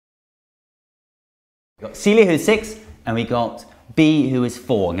We've got Celia, who's 6, and we got B, who is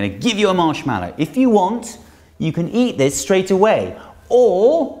 4. I'm going to give you a marshmallow. If you want, you can eat this straight away,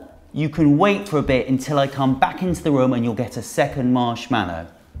 or you can wait for a bit until I come back into the room and you'll get a second marshmallow.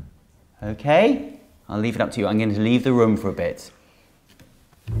 Okay? I'll leave it up to you. I'm going to leave the room for a bit.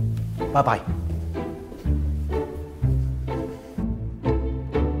 Bye-bye.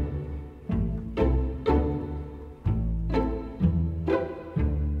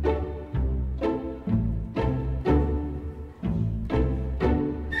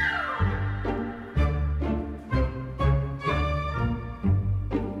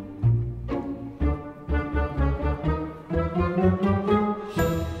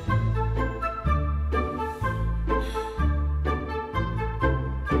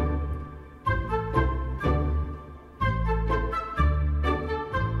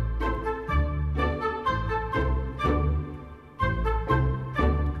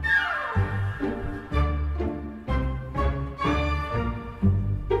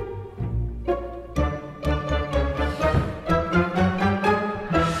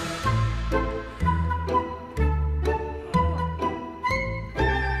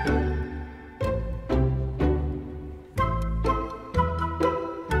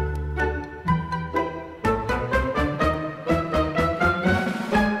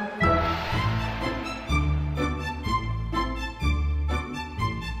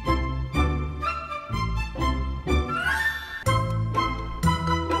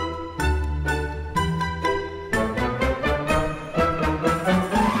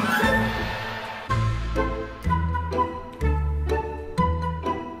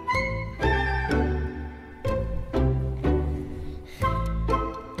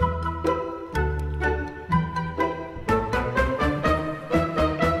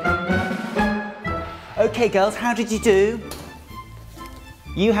 Okay, girls, how did you do?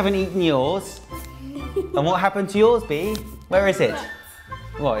 You haven't eaten yours. And what happened to yours, B? Where is it?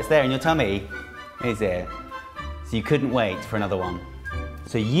 What, it's there in your tummy? Is it? So you couldn't wait for another one.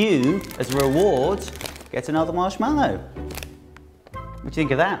 So you, as a reward, get another marshmallow. What do you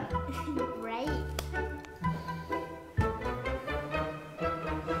think of that? Great.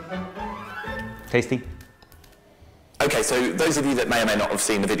 Tasty? Okay, so those of you that may or may not have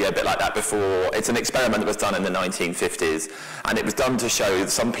seen the video a bit like that before, it's an experiment that was done in the 1950s, and it was done to show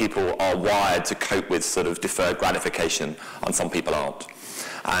that some people are wired to cope with sort of deferred gratification and some people aren't.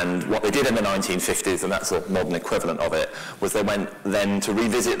 And what they did in the 1950s, and that's a modern equivalent of it, was they went then to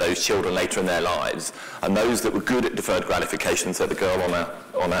revisit those children later in their lives, and those that were good at deferred gratification, so the girl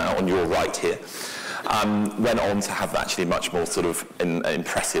on your right here, went on to have actually much more sort of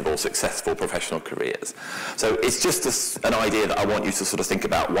impressive or successful professional careers. So it's just an idea that I want you to sort of think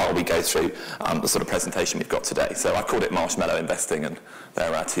about while we go through the sort of presentation we've got today. So I've called it Marshmallow Investing, and there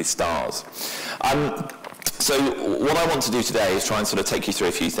are our 2 stars. So what I want to do today is try and sort of take you through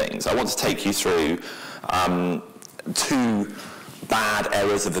a few things. I want to take you through 2 bad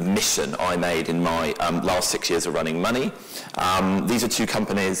errors of omission I made in my last 6 years of running money. These are 2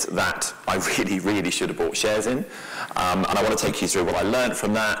 companies that I really should have bought shares in, and I want to take you through what I learned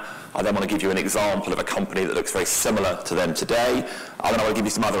from that. I then want to give you an example of a company that looks very similar to them today, and then I want to give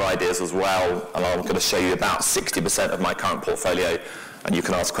you some other ideas as well, and I'm going to show you about 60% of my current portfolio, and you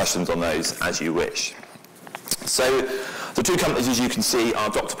can ask questions on those as you wish. So the 2 companies, as you can see, are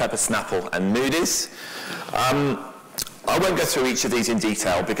Dr. Pepper, Snapple and Moody's. I won't go through each of these in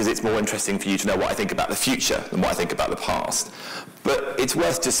detail because it's more interesting for you to know what I think about the future than what I think about the past. But it's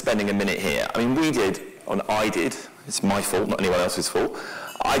worth just spending a minute here. I mean, I did, it's my fault, not anyone else's fault,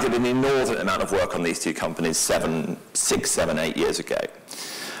 I did an inordinate amount of work on these 2 companies 6, 7, 8 years ago.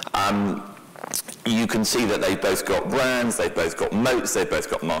 You can see that they've both got brands, they've both got moats, they've both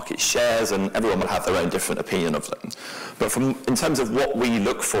got market shares, and everyone will have their own different opinion of them. But in terms of what we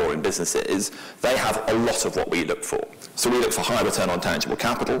look for in businesses, they have a lot of what we look for. So we look for high return on tangible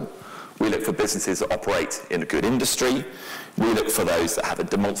capital, we look for businesses that operate in a good industry, we look for those that have a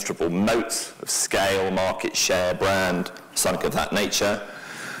demonstrable moat of scale, market share, brand, something of that nature.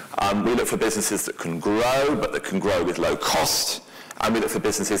 We look for businesses that can grow, but that can grow with low cost, and we look for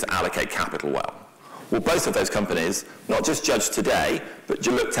businesses that allocate capital well. Well, both of those companies, not just judged today, but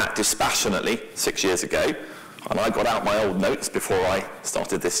you looked at dispassionately 6 years ago, and I got out my old notes before I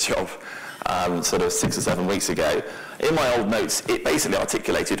started this job sort of 6 or 7 weeks ago. In my old notes, it basically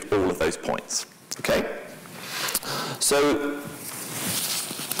articulated all of those points, okay? So,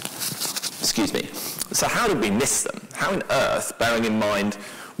 excuse me, so how did we miss them? How on earth, bearing in mind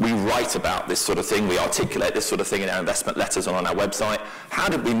we write about this sort of thing, we articulate this sort of thing in our investment letters and on our website, how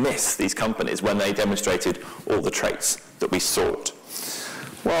did we miss these companies when they demonstrated all the traits that we sought?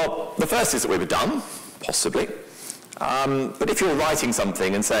 Well, the first is that we were dumb. Possibly. But if you're writing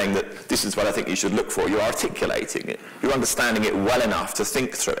something and saying that this is what I think you should look for, you're articulating it, you're understanding it well enough to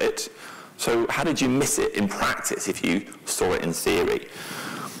think through it. So how did you miss it in practice if you saw it in theory?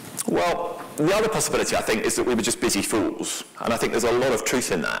 Well, the other possibility, I think, is that we were just busy fools. And I think there's a lot of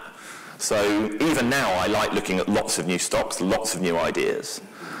truth in that. So even now, I like looking at lots of new stocks, lots of new ideas.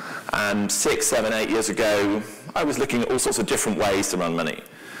 And 6, 7, 8 years ago, I was looking at all sorts of different ways to run money.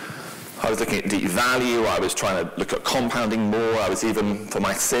 I was looking at deep value, I was trying to look at compounding more, I was even, for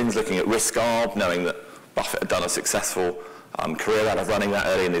my sins, looking at risk arb, knowing that Buffett had done a successful career out of running that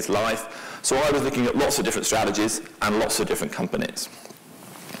early in his life. So I was looking at lots of different strategies and lots of different companies.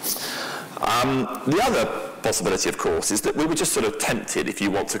 The other possibility, of course, is that we were just sort of tempted, if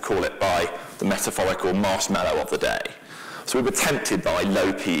you want to call it by the metaphorical marshmallow of the day. So we were tempted by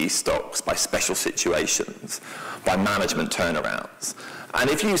low PE stocks, by special situations, by management turnarounds. And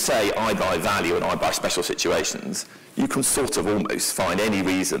if you say, I buy value and I buy special situations, you can sort of almost find any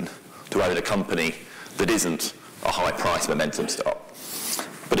reason to own a company that isn't a high price momentum stock.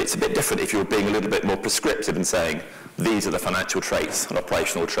 But it's a bit different if you're being a little bit more prescriptive and saying, these are the financial traits and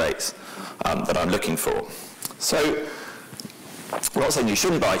operational traits that I'm looking for. So we're not saying you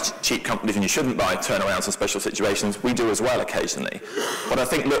shouldn't buy cheap companies and you shouldn't buy turnarounds and special situations. We do as well occasionally. But I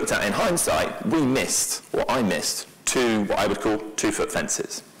think looked at in hindsight, we missed, or I missed, what I would call 2-foot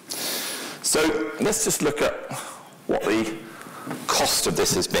fences. So let's just look at what the cost of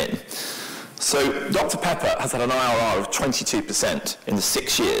this has been. So Dr. Pepper has had an IRR of 22% in the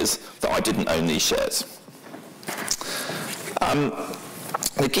 6 years that I didn't own these shares.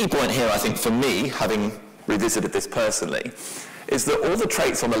 The key point here, I think, for me, having revisited this personally, is that all the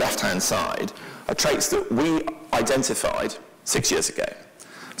traits on the left-hand side are traits that we identified 6 years ago.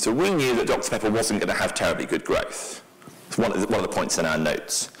 So we knew that Dr. Pepper wasn't going to have terribly good growth. It's one of the points in our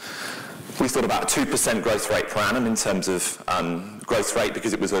notes. We thought about a 2% growth rate per annum in terms of growth rate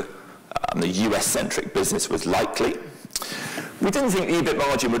because it was the US-centric business was likely. We didn't think the EBIT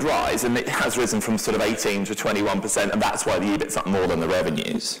margin would rise, and it has risen from sort of 18 to 21%, and that's why the EBIT's up more than the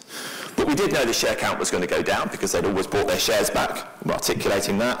revenues. But we did know the share count was going to go down because they'd always bought their shares back. We're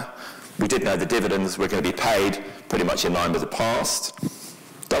articulating that. We did know the dividends were going to be paid pretty much in line with the past.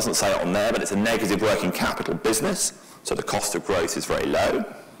 Doesn't say it on there, but it's a negative working capital business, so the cost of growth is very low.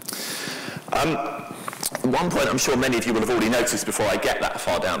 One point I'm sure many of you will have already noticed before I get that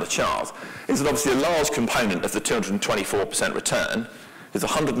far down the chart is that obviously a large component of the 224% return is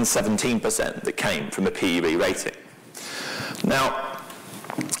 117% that came from a PE re-rating. Now,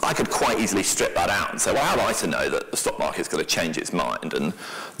 I could quite easily strip that out and say, well, how am I to know that the stock market's going to change its mind? And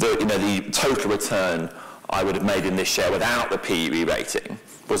the total return I would have made in this share without the PE re-rating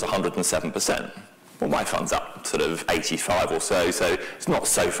was 107%. Well, my fund's up sort of 85 or so it's not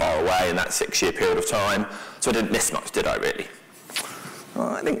so far away in that 6-year period of time, so I didn't miss much, did I really? Well,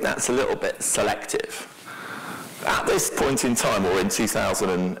 I think that's a little bit selective. At this point in time, or in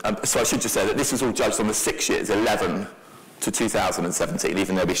 2000, so I should just say that this was all judged on the 6 years, 11 to 2017,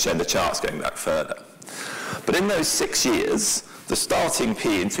 even though we've shown the charts going back further. But in those 6 years, the starting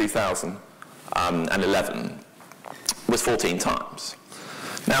P in 2011 was 14 times.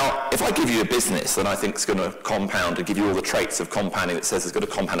 Now, if I give you a business that I think is going to compound and give you all the traits of compounding that says it's going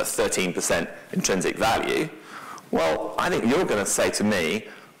to compound at 13% intrinsic value, well, I think you're going to say to me,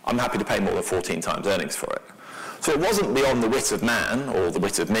 I'm happy to pay more than 14 times earnings for it. So it wasn't beyond the wit of man, or the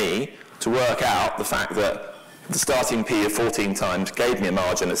wit of me, to work out the fact that the starting P of 14 times gave me a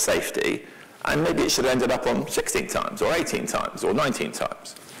margin of safety, and maybe it should have ended up on 16 times, or 18 times, or 19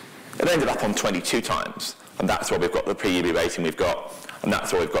 times. It ended up on 22 times, and that's why we've got the PE rating we've got, and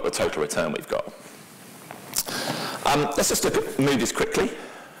that's why we've got the total return we've got. Let's just look at Moody's quickly.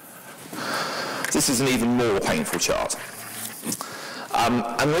 This is an even more painful chart. And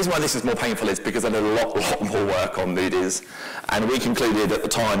the reason why this is more painful is because I did a lot more work on Moody's, and we concluded at the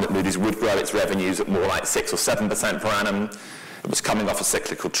time that Moody's would grow its revenues at more like 6 or 7% per annum. It was coming off a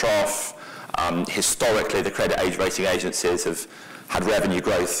cyclical trough. Historically, the credit rating agencies have had revenue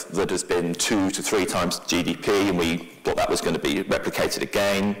growth that has been 2 to 3 times GDP, and we thought that was going to be replicated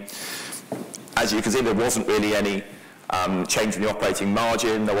again. As you can see, there wasn't really any change in the operating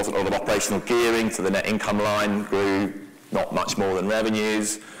margin. There wasn't a lot of operational gearing, so the net income line grew not much more than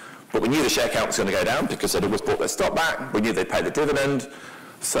revenues. But we knew the share count was going to go down because they'd always bought their stock back. We knew they'd pay the dividend.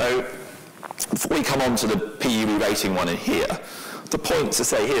 So before we come on to the PE re-rating one in here, the point to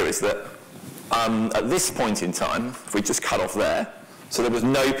say here is that at this point in time, if we just cut off there, so there was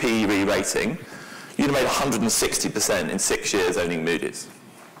no PE re-rating, you'd have made 160% in 6 years owning Moody's.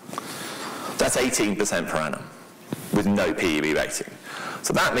 That's 18% per annum with no PE re-rating.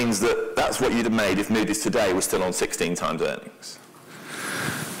 So that means that that's what you'd have made if Moody's today was still on 16 times earnings.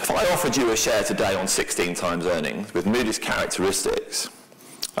 If I offered you a share today on 16 times earnings with Moody's characteristics,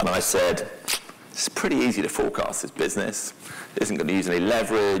 and I said, it's pretty easy to forecast this business, it isn't going to use any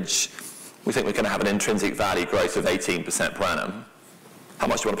leverage, we think we're going to have an intrinsic value growth of 18% per annum, how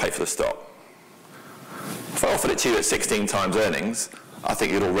much do you want to pay for the stock? If I offered it to you at 16 times earnings, I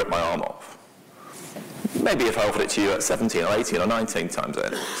think you'd all rip my arm off. Maybe if I offered it to you at 17 or 18 or 19 times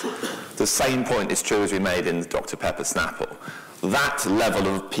earnings. The same point is true as we made in Dr. Pepper Snapple. That level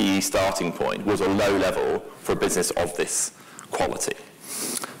of PE starting point was a low level for a business of this quality.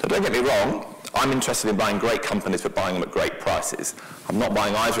 Now don't get me wrong, I'm interested in buying great companies but buying them at great prices. I'm not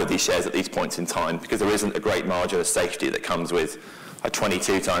buying either of these shares at these points in time because there isn't a great margin of safety that comes with a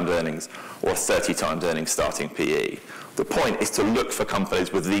 22 times earnings or a 30 times earnings starting PE. The point is to look for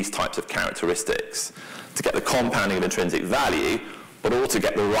companies with these types of characteristics to get the compounding of intrinsic value, but also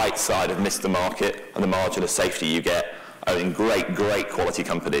get the right side of Mr. Market and the margin of safety you get owning great, great quality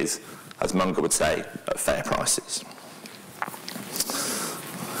companies, as Munger would say, at fair prices.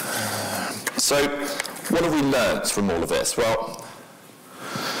 So, what have we learnt from all of this? Well,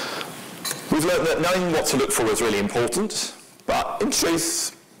 we've learnt that knowing what to look for is really important, but in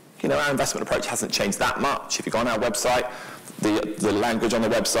truth, our investment approach hasn't changed that much. If you go on our website, the language on the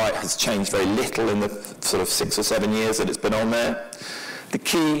website has changed very little in the sort of 6 or 7 years that it's been on there. The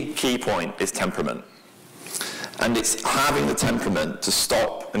key point is temperament. And it's having the temperament to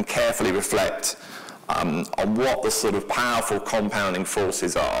stop and carefully reflect on what the sort of powerful compounding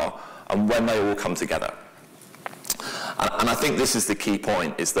forces are and when they all come together. And I think this is the key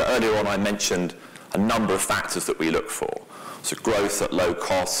point, is that earlier on I mentioned a number of factors that we look for. So growth at low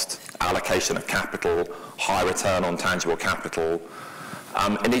cost, allocation of capital, high return on tangible capital.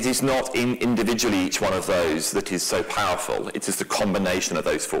 And it is not individually each one of those that is so powerful. It is the combination of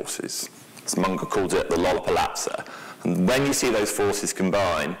those forces. As Munger called it, the lollapalooza. And when you see those forces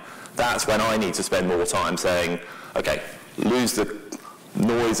combine, that's when I need to spend more time saying, okay, lose the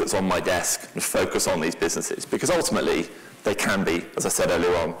noise that's on my desk and focus on these businesses. Because ultimately, they can be, as I said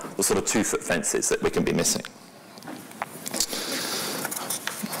earlier on, the sort of 2-foot fences that we can be missing.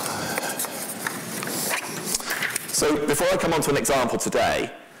 So before I come on to an example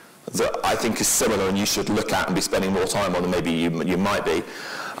today that I think is similar and you should look at and be spending more time on than maybe you might be,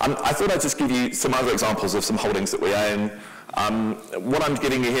 I thought I'd just give you some other examples of some holdings that we own. What I'm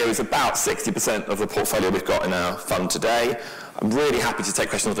giving you here is about 60% of the portfolio we've got in our fund today. I'm really happy to take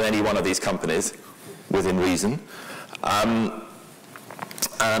questions on any one of these companies within reason. And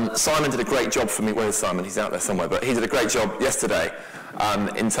Simon did a great job for me. Where's Simon? He's out there somewhere, but he did a great job yesterday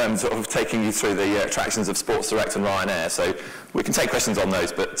in terms of taking you through the attractions of Sports Direct and Ryanair. So we can take questions on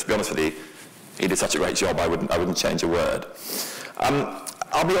those, but to be honest with you, he did such a great job, I wouldn't change a word.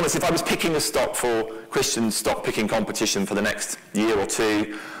 I'll be honest, if I was picking a stock for Christian's stock picking competition for the next year or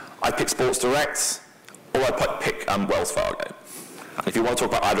two, I'd pick Sports Direct, or I'd pick Wells Fargo. And if you want to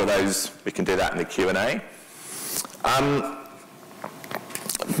talk about either of those, we can do that in the Q&A.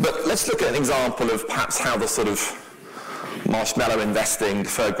 But let's look at an example of perhaps how the sort of marshmallow investing,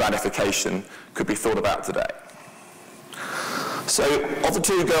 deferred gratification could be thought about today. So, of the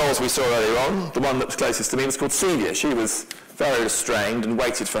two girls we saw earlier on, the one that was closest to me was called Celia. She was very restrained and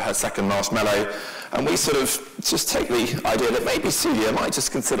waited for her second marshmallow. And we sort of just take the idea that maybe Celia might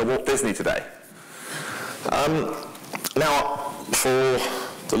just consider Walt Disney today. Now, for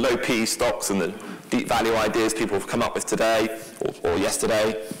the low PE stocks and the deep value ideas people have come up with today or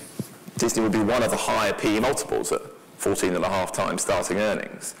yesterday, Disney would be one of the higher PE multiples at 14.5 times starting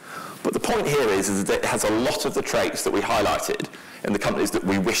earnings. But the point here is that it has a lot of the traits that we highlighted in the companies that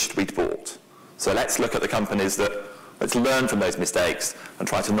we wished we'd bought. So let's look at the companies let's learn from those mistakes and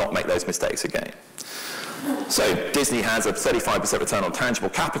try to not make those mistakes again. So Disney has a 35% return on tangible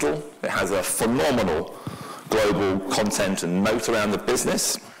capital. It has a phenomenal global content and moat around the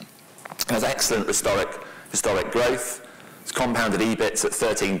business. It has excellent historic growth. It's compounded EBITs at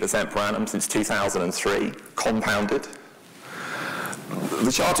 13% per annum since 2003, compounded.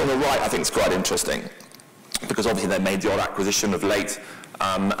 The chart on the right I think is quite interesting because obviously they made the odd acquisition of late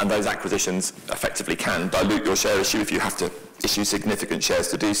and those acquisitions effectively can dilute your share issue if you have to issue significant shares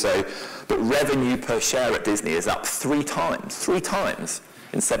to do so. But revenue per share at Disney is up 3 times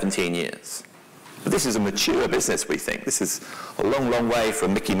in 17 years. But this is a mature business, we think. This is a long, long way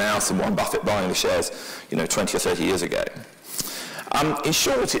from Mickey Mouse and Warren Buffett buying the shares, 20 or 30 years ago. In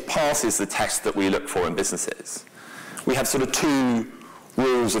short, it passes the test that we look for in businesses. We have sort of 2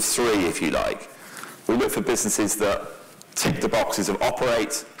 rules of 3, if you like. We look for businesses that tick the boxes of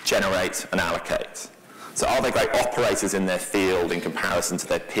operate, generate, and allocate. So are they great operators in their field in comparison to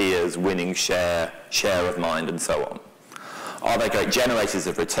their peers, winning share of mind, and so on? Are they great generators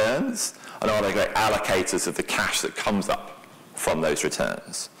of returns? And are they great allocators of the cash that comes up from those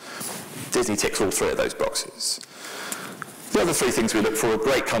returns? Disney ticks all 3 of those boxes. The other 3 things we look for are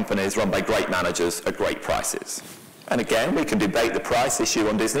great companies run by great managers at great prices. And again, we can debate the price issue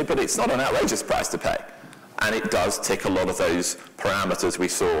on Disney, but it's not an outrageous price to pay. And it does tick a lot of those parameters we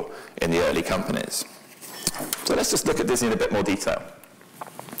saw in the early companies. So let's just look at Disney in a bit more detail.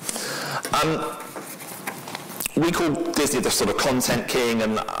 We call Disney the sort of content king,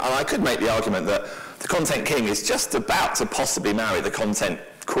 and I could make the argument that the content king is just about to possibly marry the content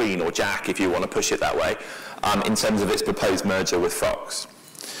queen, or Jack, if you want to push it that way, in terms of its proposed merger with Fox.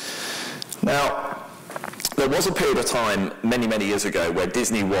 Now, there was a period of time many, many years ago where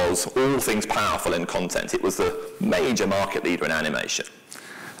Disney was all things powerful in content. It was the major market leader in animation.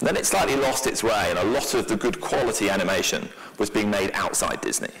 And then it slightly lost its way, and a lot of the good quality animation was being made outside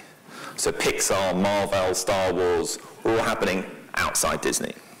Disney. So Pixar, Marvel, Star Wars were all happening outside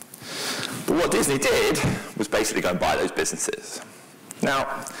Disney. But what Disney did was basically go and buy those businesses.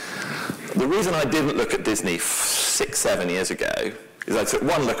 Now, the reason I didn't look at Disney 6, 7 years ago is I took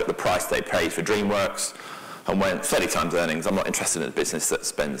one look at the price they paid for DreamWorks and went 30 times earnings. I'm not interested in a business that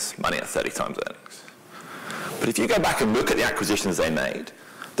spends money at 30 times earnings. But if you go back and look at the acquisitions they made,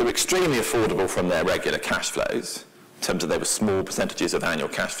 they were extremely affordable from their regular cash flows, in terms of they were small percentages of annual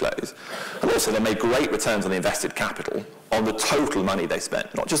cash flows. And also they made great returns on the invested capital on the total money they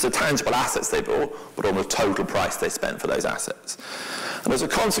spent, not just the tangible assets they bought, but on the total price they spent for those assets. And as a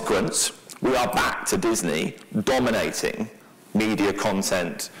consequence, we are back to Disney dominating media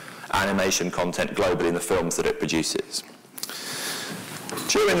content, animation content globally in the films that it produces.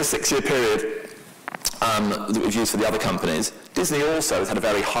 During the 6-year period that we've used for the other companies, Disney also has had a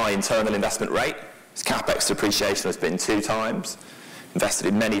very high internal investment rate. Its capex depreciation has been 2 times, invested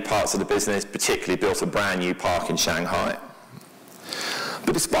in many parts of the business, particularly built a brand new park in Shanghai.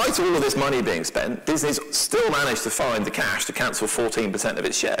 But despite all of this money being spent, Disney's still managed to find the cash to cancel 14% of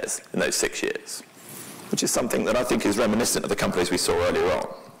its shares in those 6 years, which is something that I think is reminiscent of the companies we saw earlier on.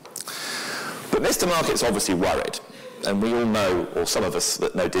 But Mr. Market's obviously worried, and we all know, or some of us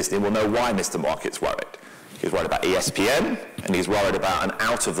that know Disney will know why Mr. Market's worried. He's worried about ESPN, and he's worried about an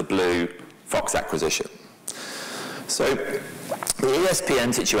out-of-the-blue Fox acquisition. So the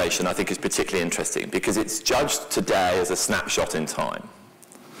ESPN situation, I think, is particularly interesting because it's judged today as a snapshot in time.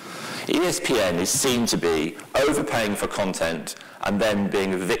 ESPN is seen to be overpaying for content and then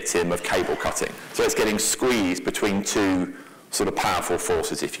being a victim of cable cutting. So it's getting squeezed between 2 sort of powerful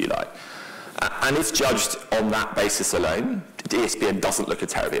forces, if you like. And if judged on that basis alone, ESPN doesn't look a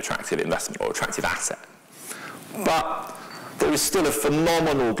terribly attractive investment or attractive asset. But there is still a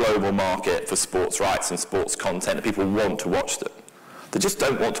phenomenal global market for sports rights and sports content, and people want to watch them. They just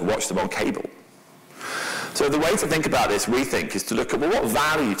don't want to watch them on cable. So the way to think about this, we think, is to look at, well, what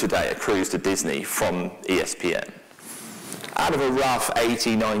value today accrues to Disney from ESPN? Out of a rough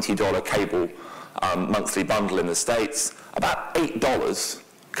 $80, $90 cable monthly bundle in the States, about $8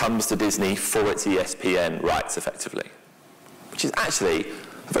 comes to Disney for its ESPN rights, effectively, which is actually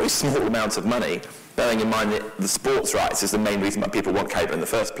a very small amount of money, bearing in mind that the sports rights is the main reason why people want cable in the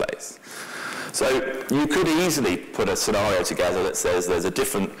first place. So you could easily put a scenario together that says there's a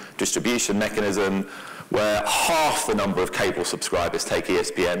different distribution mechanism where half the number of cable subscribers take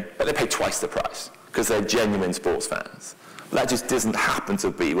ESPN, but they pay twice the price because they're genuine sports fans. But that just doesn't happen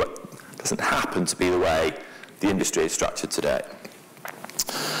to be the way the industry is structured today.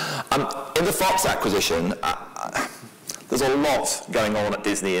 In the Fox acquisition, there's a lot going on at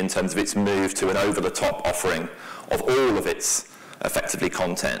Disney in terms of its move to an over-the-top offering of all of its, effectively,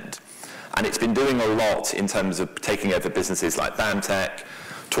 content. And it's been doing a lot in terms of taking over businesses like BAMTech,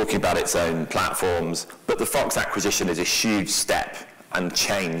 talking about its own platforms, but the Fox acquisition is a huge step and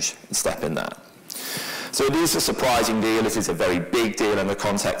step in that. So it is a surprising deal. It is a very big deal in the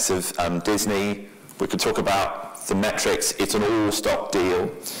context of Disney. We could talk about the metrics. It's an all-stock deal.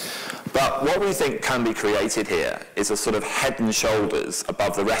 But what we think can be created here is a sort of head and shoulders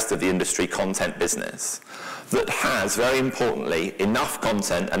above the rest of the industry content business that has, very importantly, enough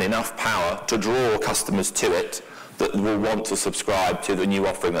content and enough power to draw customers to it that will want to subscribe to the new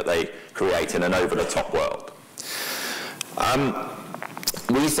offering that they create in an over-the-top world.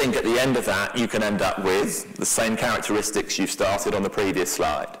 We think at the end of that you can end up with the same characteristics you've started on the previous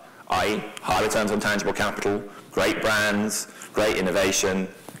slide, i.e. high returns on tangible capital, great brands, great innovation,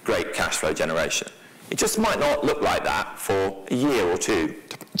 great cash flow generation. It just might not look like that for a year or 2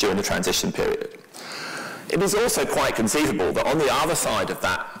 during the transition period. It is also quite conceivable that on the other side of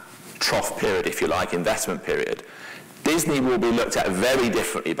that trough period, if you like, investment period, Disney will be looked at very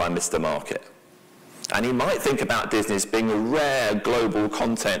differently by Mr. Market. And he might think about Disney as being a rare global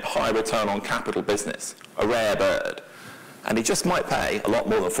content, high return on capital business, a rare bird. And he just might pay a lot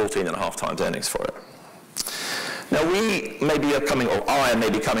more than 14.5 times earnings for it. Now we maybe are coming, or I may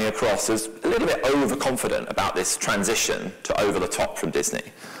be coming across as a little bit overconfident about this transition to over the top from Disney.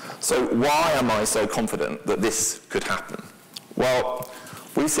 So why am I so confident that this could happen? Well,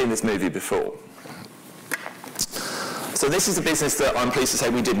 we've seen this movie before. So this is a business that I'm pleased to say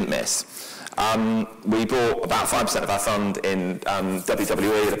we didn't miss. We bought about 5% of our fund in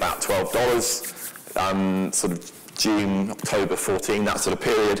WWE at about $12, sort of June, October 14, that sort of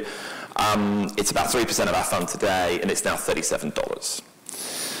period. It's about 3% of our fund today, and it's now $37.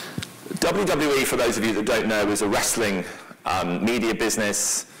 WWE, for those of you that don't know, is a wrestling media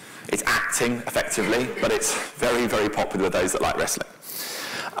business. It's acting, effectively, but it's very, very popular with those that like wrestling.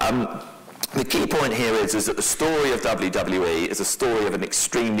 The key point here is that the story of WWE is a story of an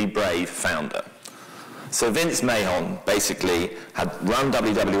extremely brave founder. So Vince Mahon basically had run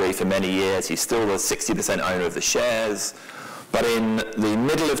WWE for many years. He's still the 60% owner of the shares. But in the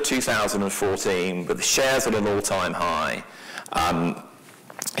middle of 2014, with the shares at an all-time high,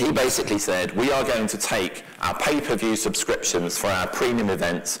 he basically said, we are going to take our pay-per-view subscriptions for our premium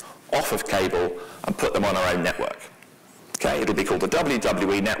events off of cable and put them on our own network. Okay, it'll be called the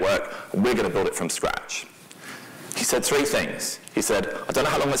WWE Network, and we're going to build it from scratch. He said 3 things. He said, I don't know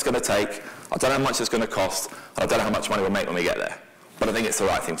how long it's going to take, I don't know how much it's going to cost, and I don't know how much money we'll make when we get there. But I think it's the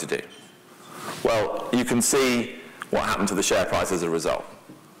right thing to do. Well, you can see what happened to the share price as a result.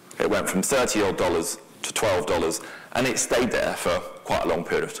 It went from $30 odd to $12, and it stayed there for quite a long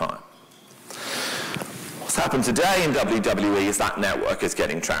period of time. What's happened today in WWE is that network is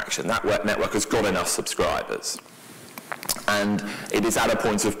getting traction. That network has got enough subscribers. And it is at a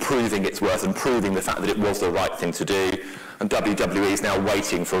point of proving its worth and proving the fact that it was the right thing to do. And WWE is now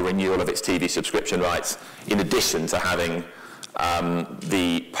waiting for a renewal of its TV subscription rights, in addition to having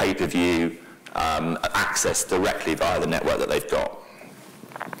the pay-per-view access directly via the network that they've got.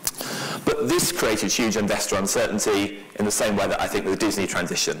 But this created huge investor uncertainty in the same way that I think the Disney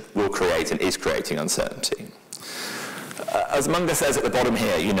transition will create and is creating uncertainty. As Munger says at the bottom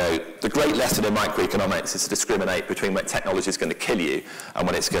here, you know, the great lesson in microeconomics is to discriminate between when technology is going to kill you and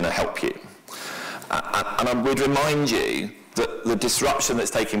when it's going to help you. And I would remind you that the disruption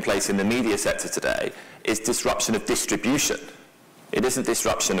that's taking place in the media sector today is disruption of distribution. It isn't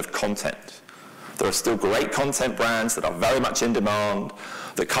disruption of content. There are still great content brands that are very much in demand,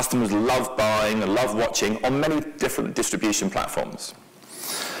 that customers love buying and love watching on many different distribution platforms.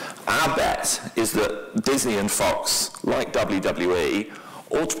 Our bet is that Disney and Fox, like WWE,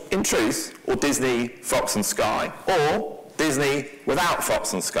 or in truth, or Disney, Fox and Sky, or Disney without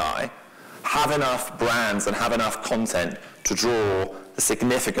Fox and Sky, have enough brands and have enough content to draw a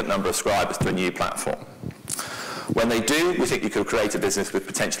significant number of subscribers to a new platform. When they do, we think you could create a business with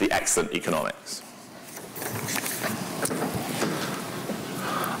potentially excellent economics.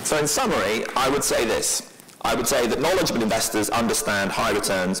 So in summary, I would say this. I would say that knowledgeable investors understand high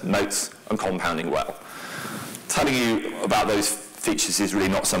returns, moats, and compounding well. Telling you about those features is really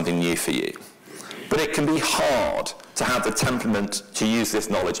not something new for you. But it can be hard to have the temperament to use this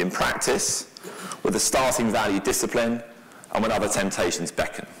knowledge in practice, with a starting value discipline, and when other temptations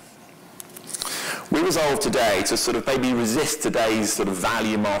beckon. We resolve today to sort of maybe resist today's sort of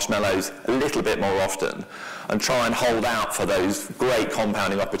value marshmallows a little bit more often and try and hold out for those great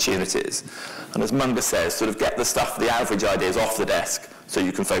compounding opportunities. And as Munger says, sort of get the stuff, the average ideas off the desk so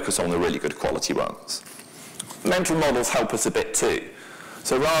you can focus on the really good quality ones. Mental models help us a bit too.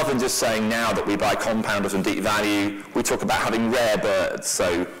 So rather than just saying now that we buy compounders and deep value, we talk about having rare birds,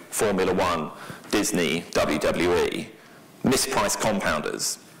 so Formula One, Disney, WWE, mispriced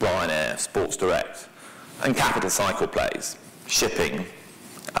compounders, Ryanair, Sports Direct, and capital cycle plays, shipping,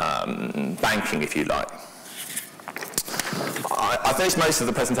 banking if you like. I finish most of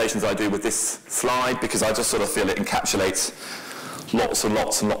the presentations I do with this slide because I just sort of feel it encapsulates lots and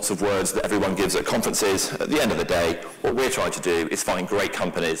lots and lots of words that everyone gives at conferences. At the end of the day, what we're trying to do is find great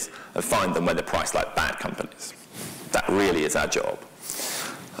companies and find them when they're priced like bad companies. That really is our job.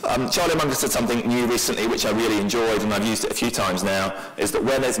 Charlie Munger said something new recently, which I really enjoyed, and I've used it a few times now, is that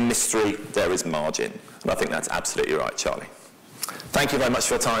where there's mystery, there is margin. And I think that's absolutely right, Charlie. Thank you very much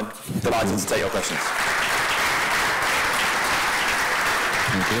for your time. Delighted to take your questions.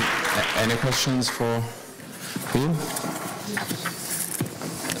 Thank you. Any questions for you?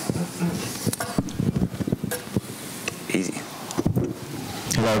 Easy.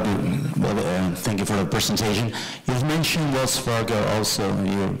 Hello, well, thank you for the presentation. You You've mentioned Wells Fargo also.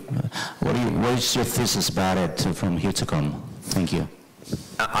 What is your thesis about it from here to come? Thank you.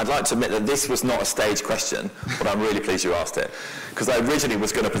 I'd like to admit that this was not a stage question, but I'm really pleased you asked it. Because I originally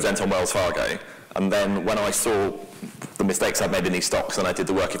was going to present on Wells Fargo, and then when I saw the mistakes I'd made in these stocks and I did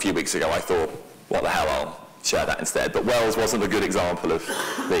the work a few weeks ago, I thought, what the hell, I'll share that instead. But Wells wasn't a good example of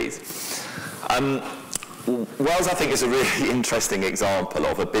these. Wells, I think, is a really interesting example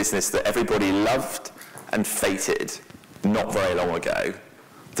of a business that everybody loved and fated not very long ago,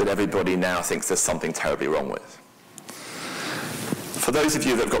 that everybody now thinks there's something terribly wrong with. For those of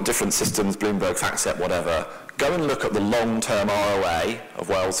you that have got different systems, Bloomberg, FactSet, whatever, go and look at the long-term ROA of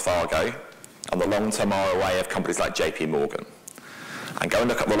Wells Fargo and the long-term ROA of companies like JP Morgan. And go and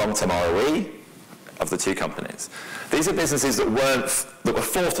look at the long-term ROE of the two companies. These are businesses that were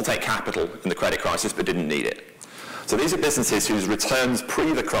forced to take capital in the credit crisis but didn't need it. So these are businesses whose returns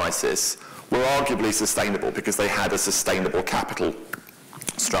pre the crisis were arguably sustainable because they had a sustainable capital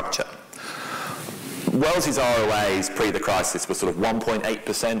structure. Wells' ROAs pre the crisis were sort of 1.8%,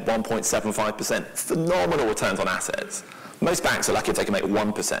 1.75%, phenomenal returns on assets. Most banks are lucky if they can make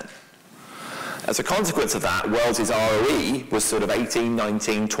 1%. As a consequence of that, Wells' ROE was sort of 18,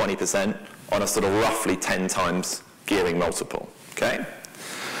 19, 20% on a sort of roughly 10 times gearing multiple, okay?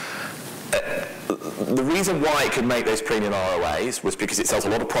 The reason why it could make those premium ROAs was because it sells a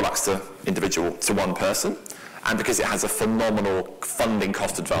lot of products to one person, and because it has a phenomenal funding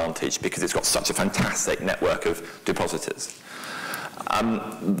cost advantage because it's got such a fantastic network of depositors.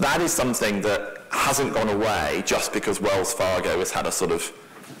 That is something that hasn't gone away just because Wells Fargo has had a sort of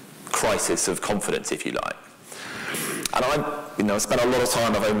crisis of confidence, if you like. And I spent a lot of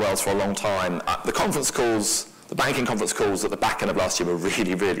time, I've owned Wells for a long time. The conference calls, the banking conference calls at the back end of last year were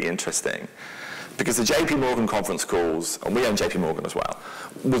really, really interesting. Because the JP Morgan conference calls, and we own JP Morgan as well,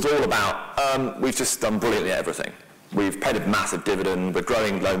 was all about, we've just done brilliantly at everything. We've paid a massive dividend, we're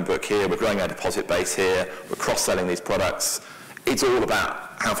growing loan book here, we're growing our deposit base here, we're cross-selling these products. It's all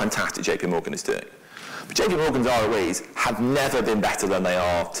about how fantastic JP Morgan is doing. But JP Morgan's ROEs have never been better than they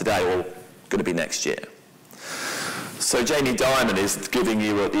are today or going to be next year. So Jamie Dimon is giving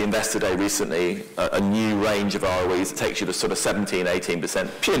you at the Investor Day recently a new range of ROEs that takes you to sort of 17,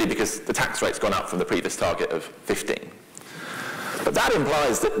 18%, purely because the tax rate's gone up from the previous target of 15. But that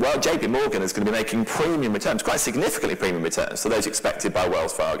implies that, well, JP Morgan is going to be making premium returns, quite significantly premium returns to those expected by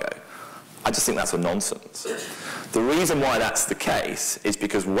Wells Fargo. I just think that's a nonsense. The reason why that's the case is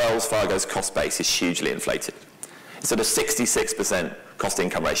because Wells Fargo's cost base is hugely inflated. It's at a 66%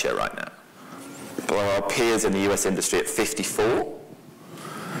 cost-income ratio right now. Our peers in the US industry at 54.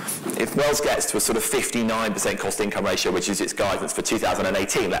 If Wells gets to a sort of 59% cost-income ratio, which is its guidance for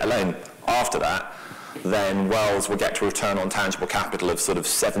 2018, let alone after that, then Wells will get to a return on tangible capital of sort of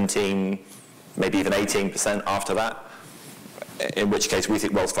 17, maybe even 18% after that, in which case we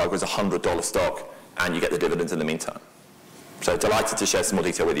think Wells Fargo is a $100 stock, and you get the dividends in the meantime. So delighted to share some more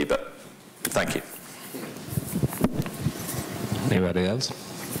detail with you, but thank you. Anybody else?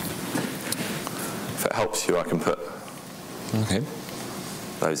 If it helps you, I can put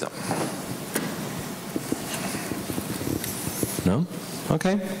those up. No?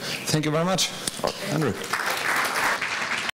 Okay. Thank you very much, Andrew.